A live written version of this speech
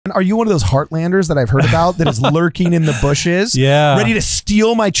Are you one of those Heartlanders that I've heard about that is lurking in the bushes, ready to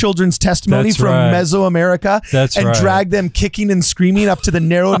steal my children's testimony from Mesoamerica and drag them kicking and screaming up to the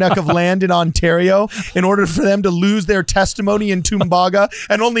narrow neck of land in Ontario in order for them to lose their testimony in Tumbaga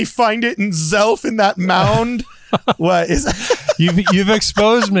and only find it in Zelf in that mound? What is you've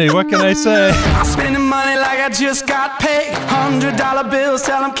exposed me. What can I say? I'm spending money like I just got paid. $100 bills,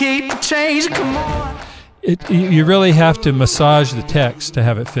 tell them keep the change. Come on. You really have to massage the text to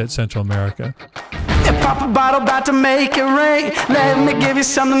have it fit Central America. Pop a bottle, about to make it rain. Let me give you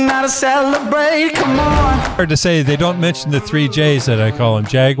something now to celebrate. Come on. Hard to say, they don't mention the 3 J's that I call them: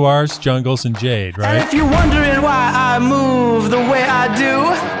 Jaguars, Jungles, and Jade, right? And if you're wondering why I move the way I do,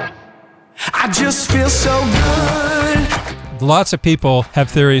 I just feel so good. Lots of people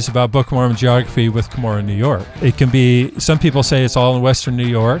have theories about Book of Mormon geography with Cumorah, New York. It can be, some people say it's all in Western New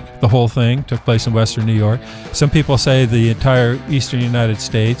York. The whole thing took place in Western New York. Some people say the entire Eastern United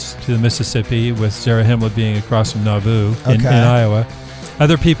States to the Mississippi, with Zarahemla being across from Nauvoo in Iowa.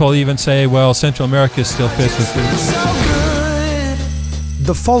 Other people even say, well, Central America still fits with this.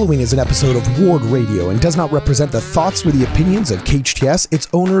 The following is an episode of Ward Radio and does not represent the thoughts or the opinions of KHTS, its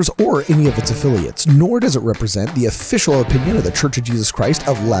owners, or any of its affiliates, nor does it represent the official opinion of the Church of Jesus Christ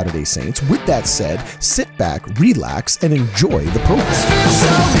of Latter-day Saints. With that said, sit back, relax, and enjoy the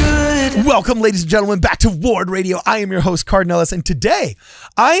program. Welcome, ladies and gentlemen, back to Ward Radio. I am your host, Cardinal Ellis, and today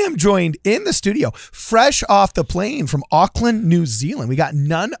I am joined in the studio, fresh off the plane from Auckland, New Zealand. We got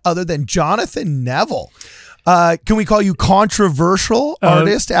none other than Jonathan Neville. Can we call you controversial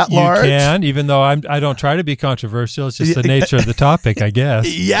artist at large? You can, even though I don't try to be controversial. It's just the nature of the topic, I guess.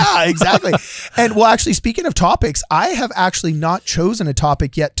 Yeah, exactly. And well, actually, speaking of topics, I have actually not chosen a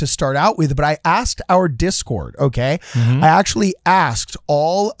topic yet to start out with, but I asked our Discord, okay? I actually asked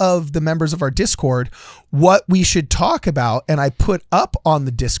all of the members of our Discord what we should talk about, and I put up on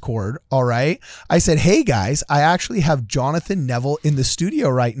the Discord, all right? I said, hey guys, I actually have Jonathan Neville in the studio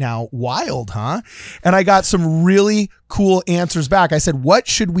right now. Wild, huh? And I got some really cool answers back. I said, what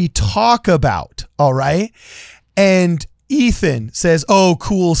should we talk about? All right. And Ethan says, oh,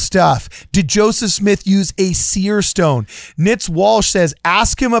 cool stuff. Did Joseph Smith use a seer stone? Nitz Walsh says,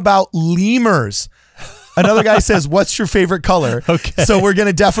 ask him about lemurs. Another guy says, what's your favorite color? Okay. So we're going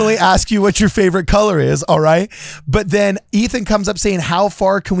to definitely ask you what your favorite color is, all right? But then Ethan comes up saying, how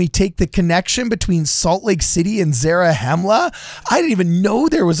far can we take the connection between Salt Lake City and Zarahemla? I didn't even know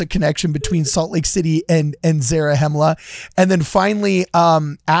there was a connection between Salt Lake City and Zarahemla. And then finally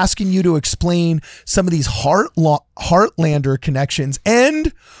asking you to explain some of these Heartlander connections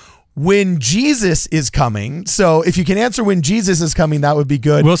and when Jesus is coming. So if you can answer when Jesus is coming, that would be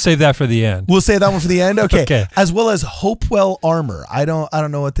good. We'll save that for the end. We'll save that one for the end. Okay. Okay. As well as Hopewell armor. I don't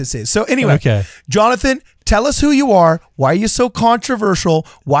know what this is. So anyway, Jonathan, tell us who you are. Why are you so controversial?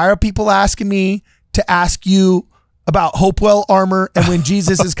 Why are people asking me to ask you about Hopewell armor and when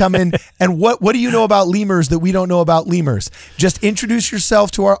Jesus is coming? And what do you know about lemurs that we don't know about lemurs? Just introduce yourself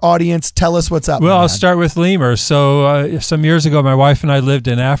to our audience. Tell us what's up. Well, I'll start with lemurs. So some years ago, my wife and I lived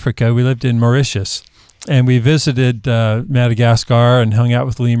in Africa. We lived in Mauritius, and we visited Madagascar and hung out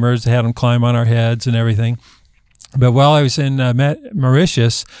with lemurs. They had them climb on our heads and everything. But while I was in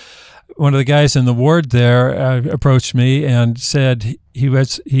Mauritius, one of the guys in the ward there approached me and said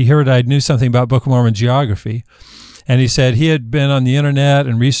he heard I knew something about Book of Mormon geography. And he said he had been on the internet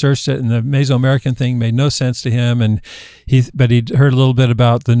and researched it, and the Mesoamerican thing made no sense to him. But he'd heard a little bit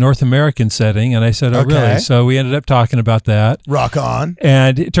about the North American setting, and I said, "Oh, really?" So we ended up talking about that. Rock on.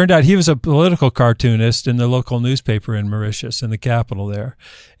 And it turned out he was a political cartoonist in the local newspaper in Mauritius, in the capital there.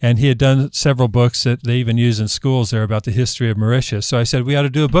 And he had done several books that they even use in schools there about the history of Mauritius. So I said, we ought to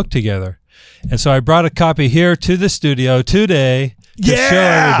do a book together. And so I brought a copy here to the studio today to show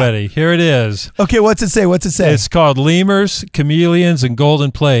everybody. Here it is. Okay, what's it say? It's called Lemurs, Chameleons, and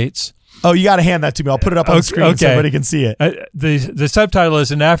Golden Plates. Oh, you got to hand that to me. I'll put it up on the screen so everybody can see it. The subtitle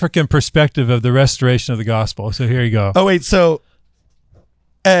is An African Perspective of the Restoration of the Gospel. So here you go. Oh, wait. So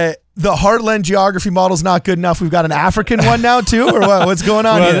the Heartland geography model is not good enough. We've got an African one now, too? Or what? What's going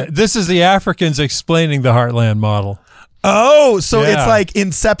on here? This is the Africans explaining the Heartland model. Oh, so it's like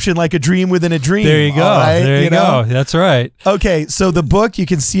Inception, like a dream within a dream. There you go. Right? There you go. That's right. Okay, so the book, you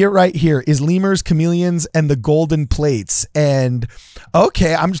can see it right here, is Lemurs, Chameleons, and the Golden Plates. And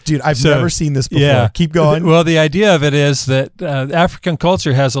okay, I've never seen this before. Yeah. Keep going. Well, the idea of it is that African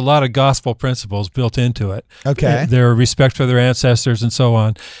culture has a lot of gospel principles built into it. Okay. Their respect for their ancestors and so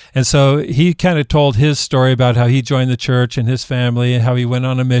on. And so he kind of told his story about how he joined the church and his family and how he went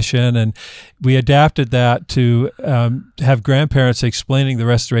on a mission. And we adapted that to have grandparents explaining the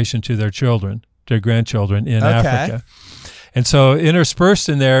restoration to their grandchildren in Africa. And so interspersed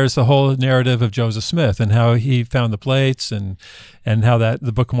in there is the whole narrative of Joseph Smith and how he found the plates and how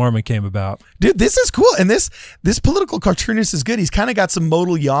the Book of Mormon came about. Dude, this is cool. And this political cartoonist is good. He's kind of got some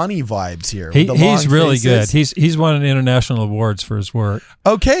Modigliani vibes here. He's really good. He's won international awards for his work.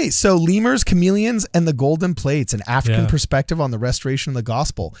 Okay, so lemurs, chameleons, and the golden plates, an African perspective on the restoration of the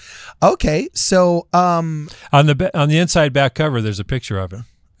gospel. Okay, so on the inside back cover, there's a picture of him.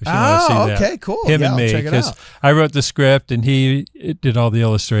 If you want to see that. Okay, cool. Him and I'll me, check it because out. I wrote the script and he did all the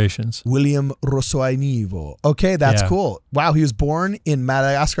illustrations. William Rosoainivo. Okay, that's cool. Wow, he was born in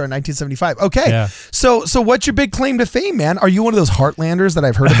Madagascar in 1975. Okay, Yeah. so what's your big claim to fame, man? Are you one of those Heartlanders that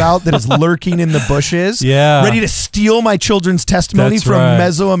I've heard about that is lurking in the bushes, ready to steal my children's testimony That's from right.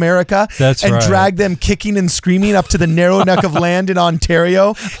 Mesoamerica and right. drag them kicking and screaming up to the narrow neck of land in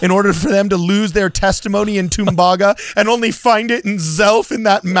Ontario in order for them to lose their testimony in Tumbaga and only find it in Zelf in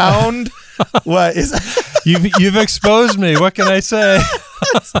that mound? What is You've exposed me. What can I say?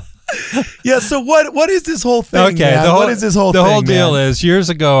 Yeah, so what is this whole thing? Okay, man? What is this whole thing? The whole deal is, years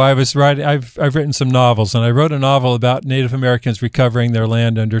ago I was writing, I've written some novels, and I wrote a novel about Native Americans recovering their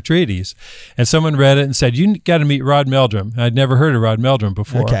land under treaties. And someone read it and said, "You got to meet Rod Meldrum." I'd never heard of Rod Meldrum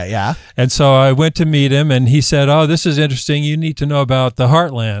before. Okay, yeah. And so I went to meet him, and he said, "Oh, this is interesting. You need to know about the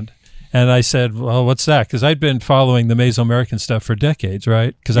Heartland." And I said, "Well, what's that?" Because I'd been following the Mesoamerican stuff for decades,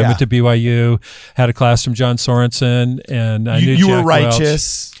 right? Because I went to BYU, had a class from John Sorensen, and I knew you Jack were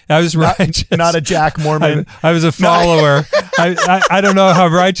righteous. Welch. I was righteous. Not a Jack Mormon. I was a follower. I don't know how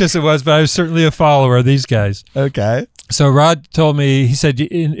righteous it was, but I was certainly a follower of these guys. Okay. So Rod told me, he said,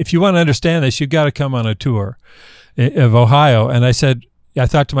 "If you want to understand this, you've got to come on a tour of Ohio." And I said, I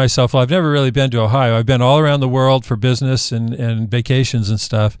thought to myself, well, I've never really been to Ohio. I've been all around the world for business and vacations and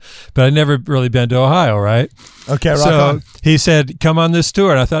stuff, but I've never really been to Ohio, right? Okay, rock so on. he said, "Come on this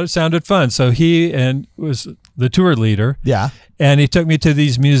tour." And I thought it sounded fun. So he was the tour leader. Yeah. And he took me to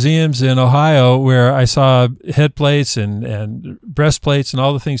these museums in Ohio where I saw head plates and breastplates and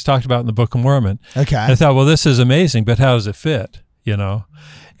all the things talked about in the Book of Mormon. Okay. And I thought, well, this is amazing, but how does it fit, you know?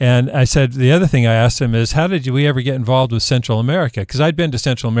 And I said, the other thing I asked him is, how did we ever get involved with Central America? Because I'd been to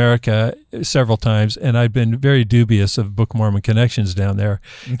Central America several times, and I'd been very dubious of Book of Mormon connections down there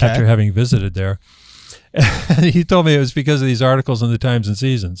after having visited there. And he told me it was because of these articles in the Times and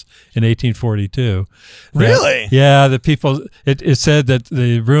Seasons in 1842. Really? Yeah, the people, it said that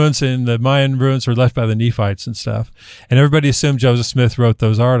the ruins in the Mayan ruins were left by the Nephites and stuff. And everybody assumed Joseph Smith wrote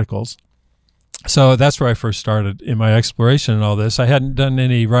those articles. So that's where I first started in my exploration and all this. I hadn't done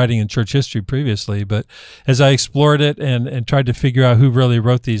any writing in church history previously, but as I explored it and tried to figure out who really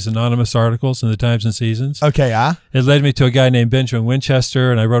wrote these anonymous articles in the Times and Seasons, Okay, yeah. it led me to a guy named Benjamin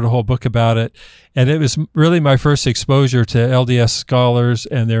Winchester, and I wrote a whole book about it. And it was really my first exposure to LDS scholars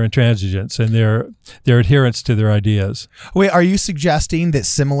and their intransigence and their adherence to their ideas. Wait, are you suggesting that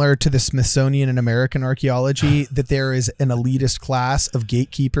similar to the Smithsonian and American archaeology, that there is an elitist class of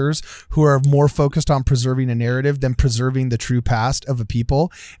gatekeepers who are more focused on preserving a narrative than preserving the true past of a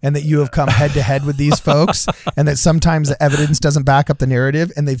people, and that you have come head to head with these folks, and that sometimes the evidence doesn't back up the narrative,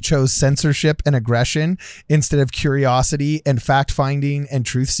 and they've chose censorship and aggression instead of curiosity and fact-finding and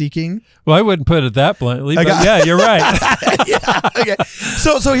truth-seeking? Well, I wouldn't put it that bluntly, but yeah, you're right. Yeah, okay.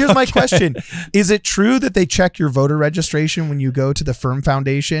 So here's my question. Is it true that they check your voter registration when you go to the Firm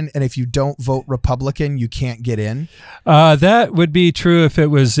Foundation, and if you don't vote Republican, you can't get in? That would be true if it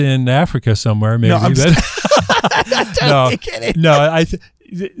was in Africa somewhere, maybe. No, I'm no, kidding. no,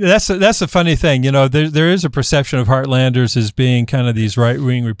 that's a funny thing. You know, there is a perception of Heartlanders as being kind of these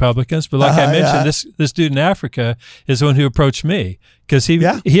right-wing Republicans, but like I mentioned, this dude in Africa is the one who approached me because he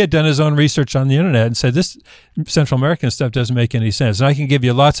had done his own research on the internet and said this Central American stuff doesn't make any sense. And I can give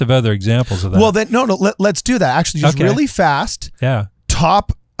you lots of other examples of that. Well, then let's do that. Actually, just really fast. Yeah.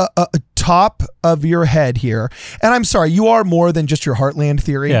 Top of your head here, and I'm sorry, you are more than just your Heartland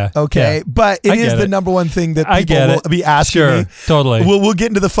theory. Yeah, okay, yeah. But it is the number one thing that people will be asking me. Totally. We'll get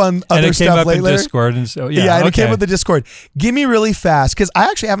into the fun other stuff later. In Discord, and so and it came with the Discord. Give me really fast, because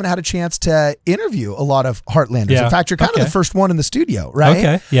I actually haven't had a chance to interview a lot of Heartlanders. Yeah. In fact, you're kind of the first one in the studio, right?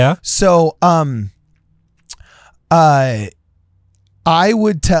 Okay. Yeah. So, I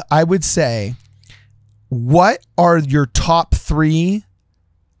would say, what are your top 3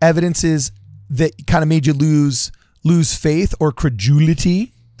 evidences that kind of made you lose faith or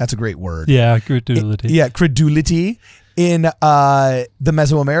credulity? That's a great word. Yeah, credulity. Credulity in the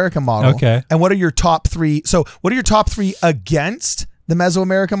Mesoamerican model. Okay. And what are your top 3? So what are your top 3 against the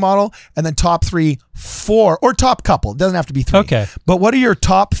Mesoamerican model, and then top 3 for, or top couple. It doesn't have to be 3. Okay. But what are your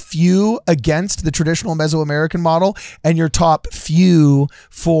top few against the traditional Mesoamerican model, and your top few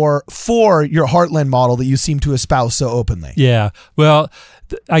for your Heartland model that you seem to espouse so openly? Yeah. Well,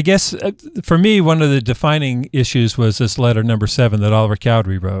 I guess for me, one of the defining issues was this letter number 7 that Oliver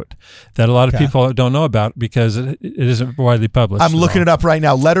Cowdery wrote, that a lot of people don't know about because it isn't widely published. I'm looking it up right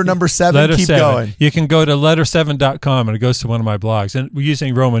now. Letter number 7. Letter Keep 7. going. You can go to letter7.com and it goes to one of my blogs, and we're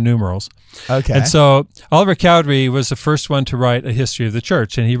using Roman numerals. Okay. And so Oliver Cowdery was the first one to write a history of the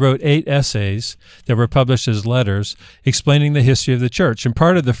church, and he wrote 8 essays that were published as letters explaining the history of the church. And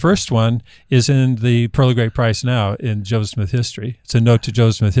part of the first one is in the Pearl of Great Price now in JosephSmith History. It's a note to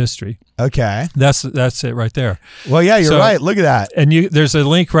JosephSmith History. Okay. That's it right there. Well, yeah, you're right. Look at that. And there's a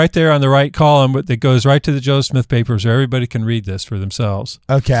link right there on the right column that goes right to the JosephSmith papers, where everybody can read this for themselves.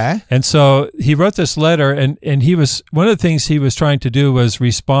 Okay. And so he wrote this letter, and he was, one of the things he was trying to do was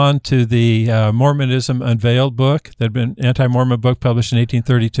respond to the Mormonism Unveiled book that had been an anti-Mormon book published in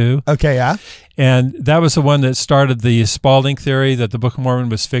 1832. Okay, yeah. And that was the one that started the Spalding theory that the Book of Mormon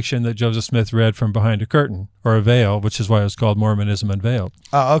was fiction that Joseph Smith read from behind a curtain or a veil, which is why it was called Mormonism Unveiled.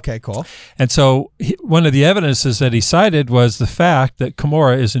 Oh, okay, cool. And so one of the evidences that he cited was the fact that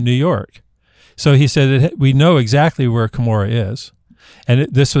Cumorah is in New York. So he said, we know exactly where Cumorah is. And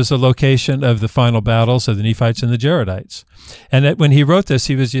this was the location of the final battles of the Nephites and the Jaredites. And when he wrote this,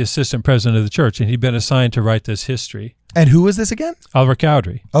 he was the assistant president of the church, and he'd been assigned to write this history. And who was this again? Oliver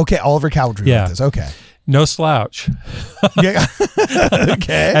Cowdery. Okay, Oliver Cowdery wrote this. Okay. No slouch. Yeah.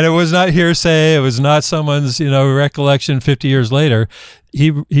 Okay. And it was not hearsay. It was not someone's, recollection 50 years later.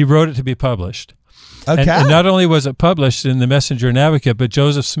 He wrote it to be published. Okay. And not only was it published in the Messenger and Advocate, but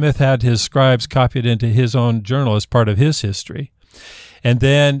Joseph Smith had his scribes copied into his own journal as part of his history. And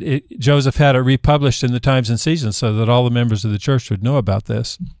then Joseph had it republished in the Times and Seasons so that all the members of the church would know about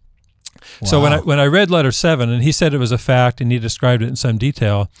this. Wow. So when I read letter 7, and he said it was a fact and he described it in some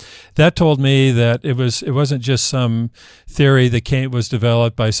detail, that told me that it wasn't just some theory that was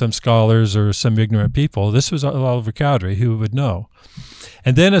developed by some scholars or some ignorant people. This was Oliver Cowdery, who would know.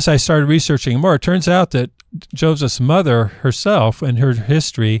 And then as I started researching more, it turns out that Joseph's mother herself, in her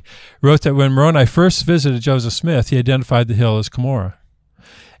history, wrote that when Moroni first visited Joseph Smith, he identified the hill as Cumorah.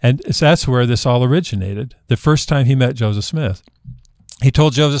 And so that's where this all originated, the first time he met Joseph Smith. He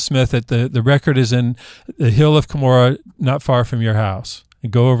told Joseph Smith that the record is in the hill of Cumorah, not far from your house.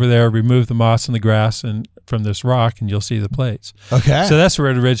 And go over there, remove the moss and the grass and from this rock, and you'll see the plates. Okay. So that's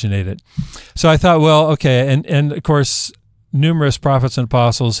where it originated. So I thought, well, okay. And of course, numerous prophets and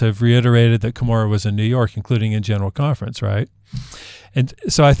apostles have reiterated that Cumorah was in New York, including in General Conference, right? And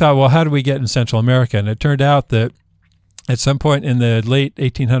so I thought, well, how do we get in Central America? And it turned out that at some point in the late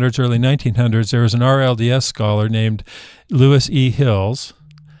 1800s, early 1900s, there was an RLDS scholar named Lewis E. Hills,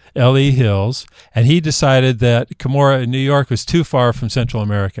 L.E. Hills, and he decided that Cumorah in New York was too far from Central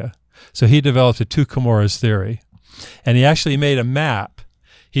America. So he developed a two Cumorahs theory. And he actually made a map.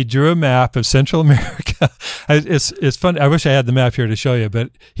 He drew a map of Central America. It's fun. I wish I had the map here to show you,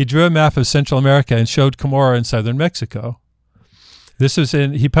 but he drew a map of Central America and showed Cumorah in southern Mexico.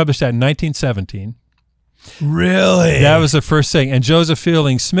 He published that in 1917. Really? That was the first thing. And Joseph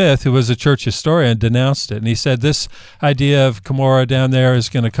Fielding Smith, who was a church historian, denounced it. And he said this idea of Cumorah down there is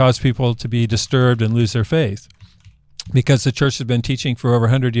going to cause people to be disturbed and lose their faith. Because the church has been teaching for over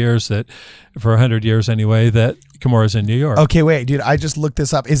 100 years that Cumorah is in New York. Okay, wait, dude, I just looked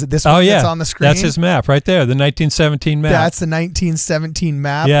this up. Is it this one that's on the screen? That's his map right there, the 1917 map. That's the 1917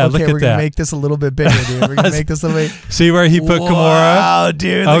 map? Yeah, okay, look at that. We're going to make this a little bit bigger, dude. We're going to make this a little bit... See where he put Cumorah? Wow,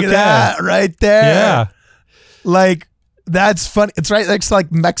 dude, look at that right there. Yeah. Like, that's funny. It's right next to,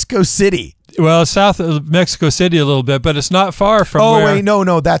 like, Mexico City. Well, south of Mexico City a little bit, but it's not far from where... Oh, wait,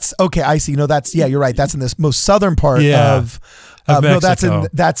 no, that's... Okay, I see. No, that's... Yeah, you're right. That's in this most southern part of Mexico.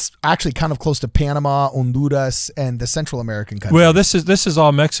 That's actually kind of close to Panama, Honduras, and the Central American countries. Well, this is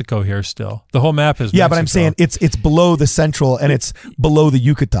all Mexico here still. The whole map is Mexico. But I'm saying it's below the Central, and it's below the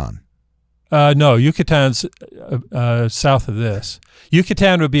Yucatan. No, Yucatan's south of this.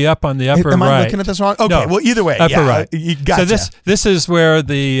 Yucatan would be up on the upper right. Am I looking at this wrong? Okay, no, well, either way. Upper right. Gotcha. So this is where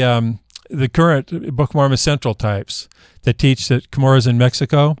the current Book of Mormon Central types that teach that Cumorah is in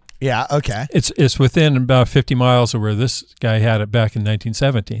Mexico. Yeah, okay. It's within about 50 miles of where this guy had it back in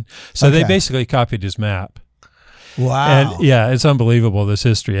 1917. So they basically copied his map. Wow. And yeah, it's unbelievable, this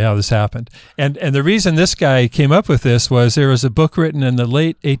history, how this happened. And the reason this guy came up with this was there was a book written in the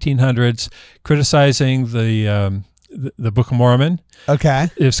late 1800s criticizing the Book of Mormon. Okay.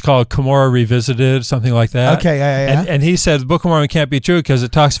 It's called Cumorah Revisited, something like that. Okay, yeah. And he said the Book of Mormon can't be true because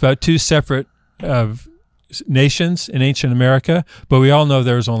it talks about two separate nations in ancient America, but we all know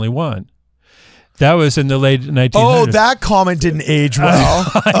there was only one. That was in the late 1900s. Oh, that comment didn't age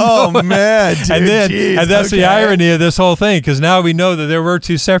well. Oh, man. Dude, and that's the irony of this whole thing, because now we know that there were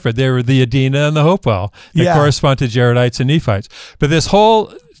two separate. There were the Adena and the Hopewell that correspond to Jaredites and Nephites. But this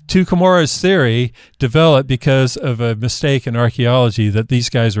whole two Comoras theory developed because of a mistake in archaeology that these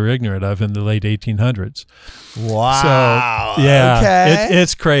guys were ignorant of in the late 1800s. Wow. So, yeah, okay.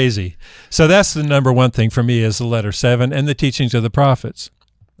 it's crazy. So that's the number one thing for me is the letter 7 and the teachings of the prophets.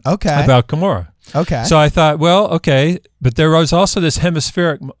 Okay. About Cumorah. Okay. So I thought, well, okay, but there was also this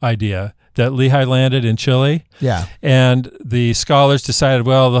hemispheric idea that Lehi landed in Chile. Yeah. And the scholars decided,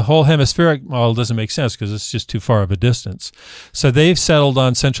 well, the whole hemispheric model doesn't make sense because it's just too far of a distance. So they've settled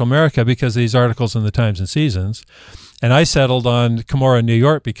on Central America because of these articles in the Times and Seasons. And I settled on Cumorah, New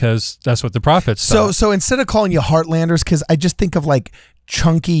York, because that's what the prophets thought. So instead of calling you Heartlanders, because I just think of like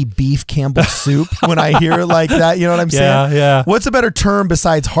chunky beef Campbell soup when I hear like that, you know what I'm saying? Yeah. What's a better term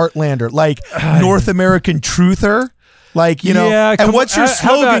besides Heartlander? Like North American truther? Like, you know, and what's your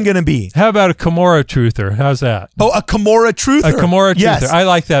slogan going to be? How about a Cumorah truther? How's that? Oh, a Cumorah truther. A Cumorah truther. Yes. I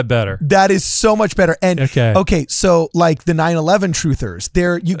like that better. That is so much better. And okay, so like the 9/11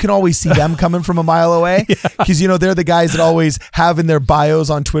 truthers, you can always see them coming from a mile away because, you know, they're the guys that always have in their bios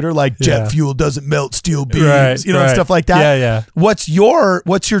on Twitter, like jet fuel doesn't melt steel beams, you know, and stuff like that. Yeah. What's your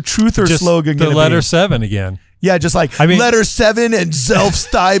truther just slogan going to be? The letter 7 again. Yeah, just like letter 7 and Zelf's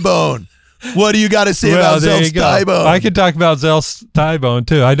thigh bone. What do you got to say about Zelf's thigh bone? I could talk about Zelf's thigh bone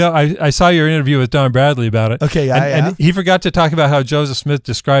too. I know. I saw your interview with Don Bradley about it. Okay, and he forgot to talk about how Joseph Smith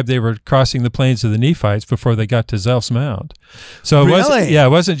described they were crossing the plains of the Nephites before they got to Zelf's Mound. So it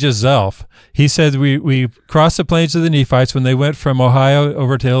wasn't just Zelf. He said we crossed the plains of the Nephites when they went from Ohio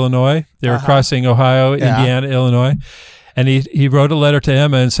over to Illinois. They were crossing Ohio, Indiana, Illinois. And he wrote a letter to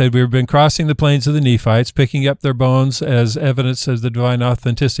Emma and said, we've been crossing the plains of the Nephites, picking up their bones as evidence of the divine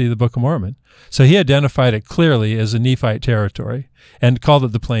authenticity of the Book of Mormon. So he identified it clearly as a Nephite territory and called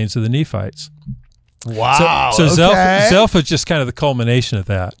it the plains of the Nephites. Wow. So Zelf was just kind of the culmination of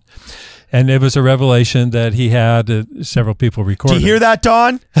that. And it was a revelation that he had several people recorded. Do you hear that,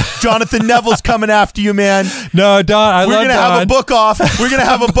 Don? Jonathan Neville's coming after you, man. No, Don, We're gonna have a book off. We're gonna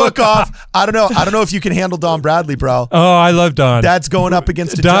have a book off. I don't know if you can handle Don Bradley, bro. Oh, I love Don. That's going up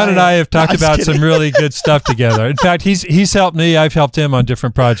against a Don giant. and I have talked about some really good stuff together. In fact, he's helped me. I've helped him on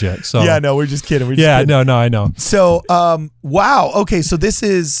different projects. So yeah, no, we're just kidding. No, I know. So, wow. Okay, so this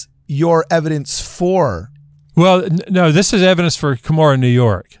is your evidence for. Well, no, this is evidence for Cumorah, New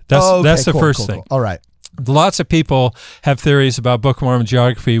York. That's the first thing. All right. Lots of people have theories about Book of Mormon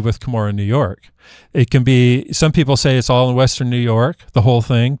geography with Cumorah, New York. It can be, some people say it's all in Western New York. The whole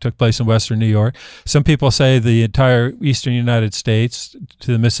thing took place in Western New York. Some people say the entire Eastern United States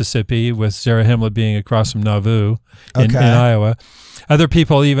to the Mississippi, with Zarahemla being across from Nauvoo in Iowa. Other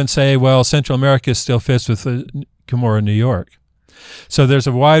people even say, well, Central America still fits with Cumorah, New York. So there's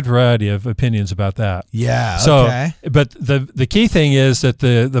a wide variety of opinions about that. Yeah. So, but the key thing is that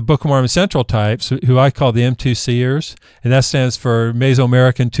the Book of Mormon Central types, who I call the M2C'ers, and that stands for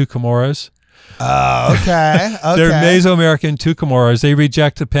Mesoamerican Two Comoras. Okay. They're Mesoamerican Two Comoras. They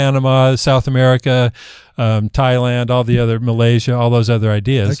reject the Panama, South America, Thailand, all the other Malaysia, all those other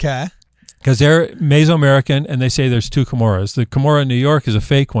ideas. Okay. Because they're Mesoamerican, and they say there's two Comoras. The Cumorah in New York is a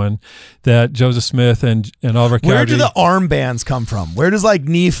fake one that Joseph Smith and Oliver Cowdery. Where do the armbands come from? Where does like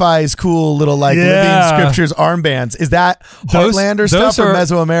Nephi's cool little like living scriptures armbands? Is that Heartlander stuff or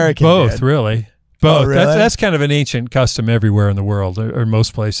Mesoamerican? Both, really. Both. Oh, really? That's kind of an ancient custom everywhere in the world, or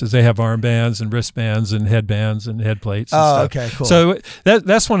most places. They have armbands and wristbands and headbands and head plates and stuff. Okay, cool. So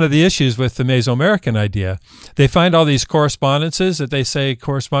that's one of the issues with the Mesoamerican idea. They find all these correspondences that they say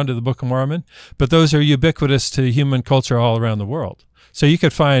correspond to the Book of Mormon, but those are ubiquitous to human culture all around the world. So you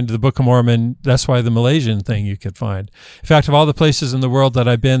could find the Book of Mormon. That's why the Malaysian thing you could find. In fact, of all the places in the world that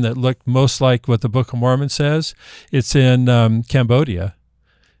I've been that look most like what the Book of Mormon says, it's in Cambodia.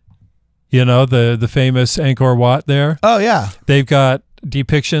 You know, the famous Angkor Wat there. Oh, yeah. They've got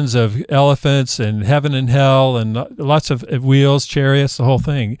depictions of elephants and heaven and hell and lots of wheels, chariots, the whole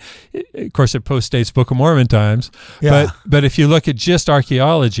thing. Of course, it postdates Book of Mormon times. Yeah. But if you look at just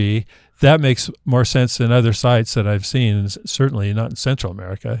archaeology, that makes more sense than other sites that I've seen, and certainly not in Central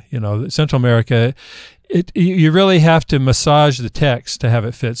America. You know, Central America, you really have to massage the text to have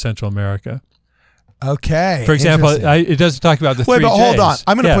it fit Central America. Okay. For example, it doesn't talk about the three J's. Wait, but hold on.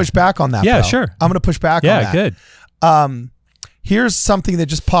 I'm going to push back on that. Yeah, bro. sure. I'm going to push back on that. Yeah, good. here's something that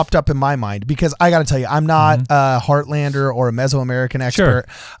just popped up in my mind, because I got to tell you, I'm not a Heartlander or a Mesoamerican expert. Sure.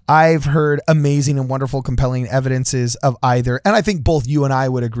 I've heard amazing and wonderful, compelling evidences of either. And I think both you and I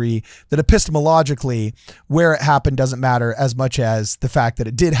would agree that epistemologically, where it happened doesn't matter as much as the fact that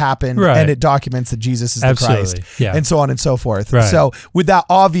it did happen, and it documents that Jesus is the Christ, and so on and so forth. Right. So with that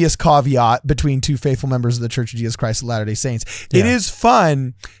obvious caveat between two faithful members of the Church of Jesus Christ of Latter-day Saints, it is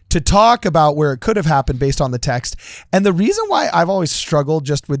fun to talk about where it could have happened based on the text. And the reason why I've always struggled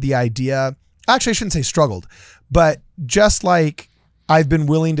just with the idea, actually I shouldn't say struggled, but just like I've been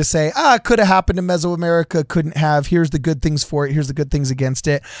willing to say, it could have happened in Mesoamerica, couldn't have, here's the good things for it, here's the good things against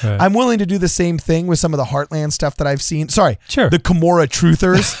it. Right. I'm willing to do the same thing with some of the Heartland stuff that I've seen. Sorry, the Cumorah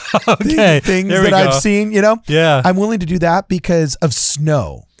truthers things that I've seen, you know? Yeah. I'm willing to do that because of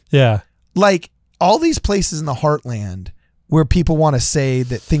snow. Yeah. Like all these places in the Heartland where people want to say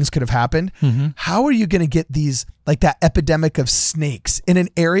that things could have happened. How are you going to get these, like that epidemic of snakes in an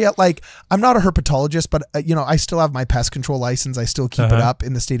area? Like, I'm not a herpetologist, but you know, I still have my pest control license. I still keep it up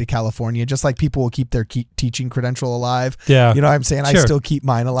in the state of California, just like people will keep their teaching credential alive. Yeah. You know what I'm saying? I still keep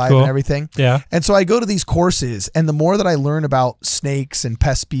mine alive and everything. Yeah. And so I go to these courses, and the more that I learn about snakes and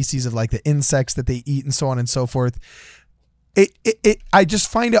pest species of like the insects that they eat and so on and so forth, I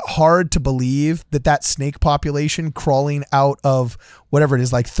just find it hard to believe that snake population crawling out of whatever it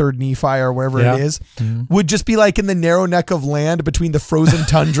is, like Third Nephi or wherever it is, would just be like in the narrow neck of land between the frozen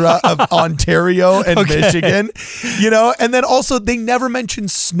tundra of Ontario and Michigan, you know? And then also they never mention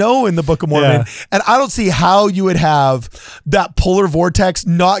snow in the Book of Mormon. And I don't see how you would have that polar vortex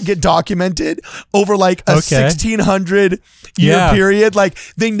not get documented over like a 1600 year period. Like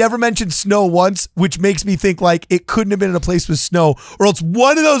they never mentioned snow once, which makes me think like it couldn't have been in a place with snow, or else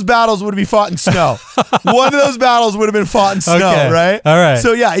one of those battles would have been fought in snow. One of those battles would have been fought in snow, right? All right.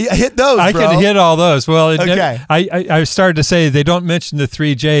 So yeah, hit those, I bro. can hit all those. Well, I started to say they don't mention the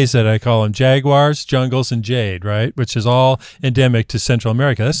 3 J's that I call them: jaguars, jungles, and jade, right? Which is all endemic to Central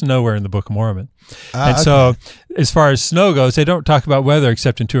America. That's nowhere in the Book of Mormon. So as far as snow goes, they don't talk about weather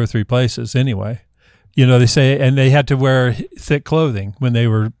except in 2 or 3 places anyway. You know, they say, and they had to wear thick clothing when they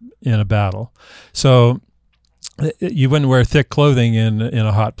were in a battle. So you wouldn't wear thick clothing in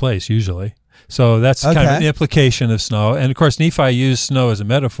a hot place usually. So that's kind of an implication of snow. And of course, Nephi used snow as a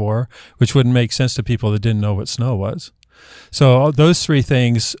metaphor, which wouldn't make sense to people that didn't know what snow was. So those 3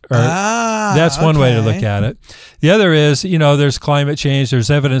 things are, that's one way to look at it. The other is, you know, there's climate change. There's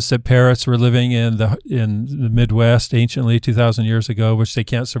evidence that parrots were living in the Midwest anciently 2,000 years ago, which they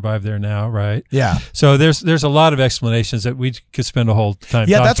can't survive there now, right? Yeah. So there's a lot of explanations that we could spend a whole time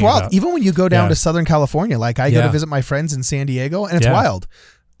talking that's wild. about. Even when you go down to Southern California, like I go to visit my friends in San Diego, and it's wild.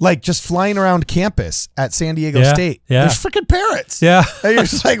 Like just flying around campus at San Diego State. Yeah. There's freaking parrots. Yeah. And you're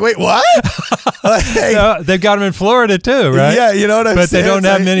just like, wait, what? Like, they've got them in Florida too, right? Yeah, you know what I'm saying? But they don't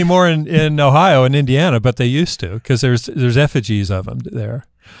have them anymore in Ohio and Indiana, but they used to, because there's effigies of them there.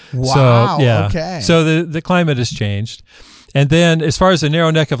 Wow. So, okay. So the climate has changed. And then as far as the narrow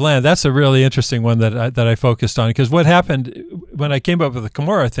neck of land, that's a really interesting one that I focused on, because what happened when I came up with the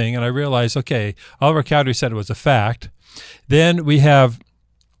Cumorah thing, and I realized, okay, Oliver Cowdery said it was a fact. Then we have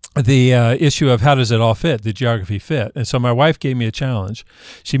the issue of how does it all fit, the geography fit. And so my wife gave me a challenge.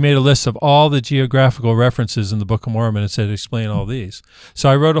 She made a list of all the geographical references in the Book of Mormon and said, explain all these. So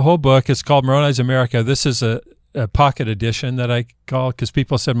I wrote a whole book. It's called Moroni's America. This is a pocket edition that I call, because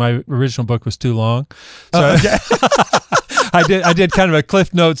people said my original book was too long. So I did kind of a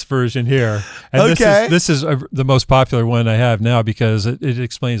Cliff Notes version here. And this is the most popular one I have now, because it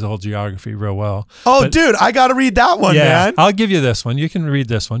explains the whole geography real well. Oh, dude, I got to read that one, man. I'll give you this one. You can read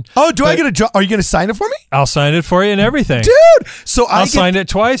this one. Oh, are you going to sign it for me? I'll sign it for you and everything. Dude, so I'll sign it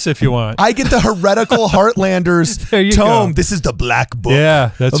twice if you want. I get the Heretical Heartlanders tome. Go. This is the black book.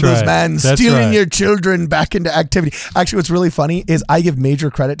 Yeah, that's of those men stealing your children back into activity. Actually, what's really funny is I give major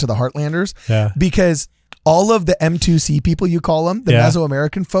credit to the Heartlanders because all of the M2C people, you call them, the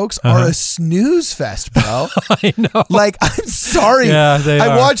Mesoamerican folks, are a snooze fest, bro. I know. Like, I'm sorry. Yeah, they are.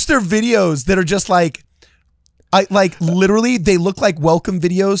 I watch their videos that are just like, literally, they look like welcome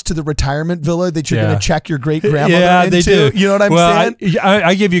videos to the retirement villa that you're going to check your great grandmother into. They do. You know what I'm saying?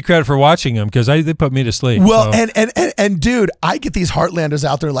 I give you credit for watching them, because they put me to sleep. Well, so. and dude, I get these Heartlanders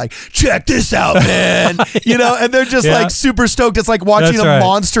out there like, check this out, man. You know, and they're just like super stoked. It's like watching a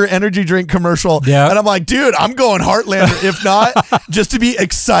Monster energy drink commercial. Yeah. And I'm like, dude, I'm going Heartlander. If not, just to be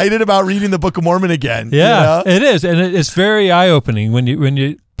excited about reading the Book of Mormon again. Yeah, you know? It is, and it's very eye opening when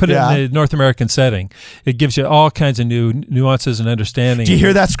you put it in a North American setting. It gives you all kinds of new nuances and understanding. Do you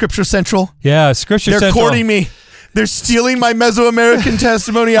hear that, Scripture Central? Yeah, Scripture Central. They're courting me. They're stealing my Mesoamerican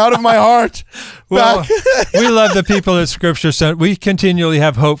testimony out of my heart. Well, we love the people that Scripture sent. We continually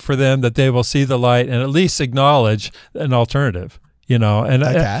have hope for them that they will see the light and at least acknowledge an alternative. You know, and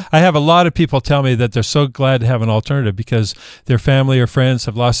I have a lot of people tell me that they're so glad to have an alternative because their family or friends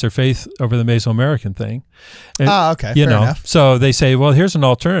have lost their faith over the Mesoamerican thing. And, okay, you fair know, enough. so they say, well, here's an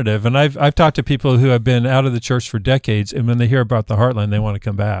alternative. And I've talked to people who have been out of the church for decades, and when they hear about the Heartland, they want to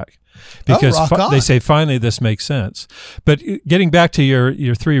come back because they say, finally, this makes sense. But getting back to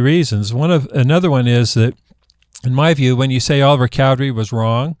your three reasons, another one is that, in my view, when you say Oliver Cowdery was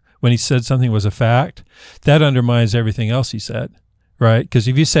wrong, when he said something was a fact, that undermines everything else he said. Right? Because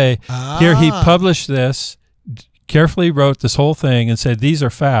if you say, here he published this, carefully wrote this whole thing and said, these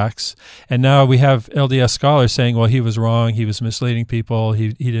are facts, and now we have LDS scholars saying, well, he was wrong, he was misleading people,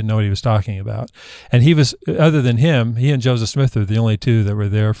 he didn't know what he was talking about. And he was, other than him, he and Joseph Smith are the only two that were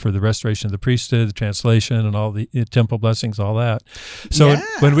there for the restoration of the priesthood, the translation, and all the temple blessings, all that. So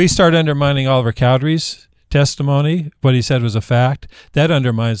when we start undermining Oliver Cowdery's testimony, what he said was a fact, that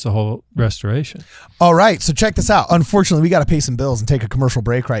undermines the whole restoration. All right, so check this out. Unfortunately, we got to pay some bills and take a commercial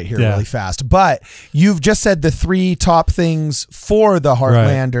break right here really fast. But you've just said the three top things for the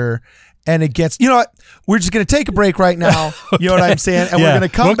Heartlander, and it gets, you know what? We're just going to take a break right now. You know what I'm saying? And we're going to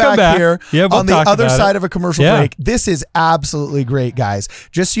come back here on the other side of a commercial break. This is absolutely great, guys.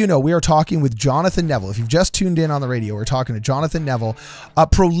 Just so you know, we are talking with Jonathan Neville. If you've just tuned in on the radio, we're talking to Jonathan Neville, a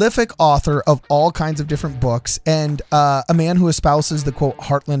prolific author of all kinds of different books, and a man who espouses the, quote,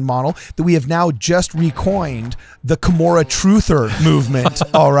 Heartland model that we have now just recoined the Cumorah Truther movement,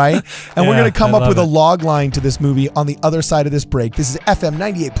 all right? And we're going to come up with a log line to this movie on the other side of this break. This is FM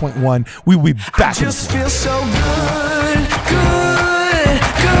 98.1. We will be back. I just feel so good, good,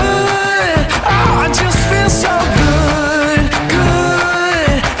 good. Oh, I just feel so good.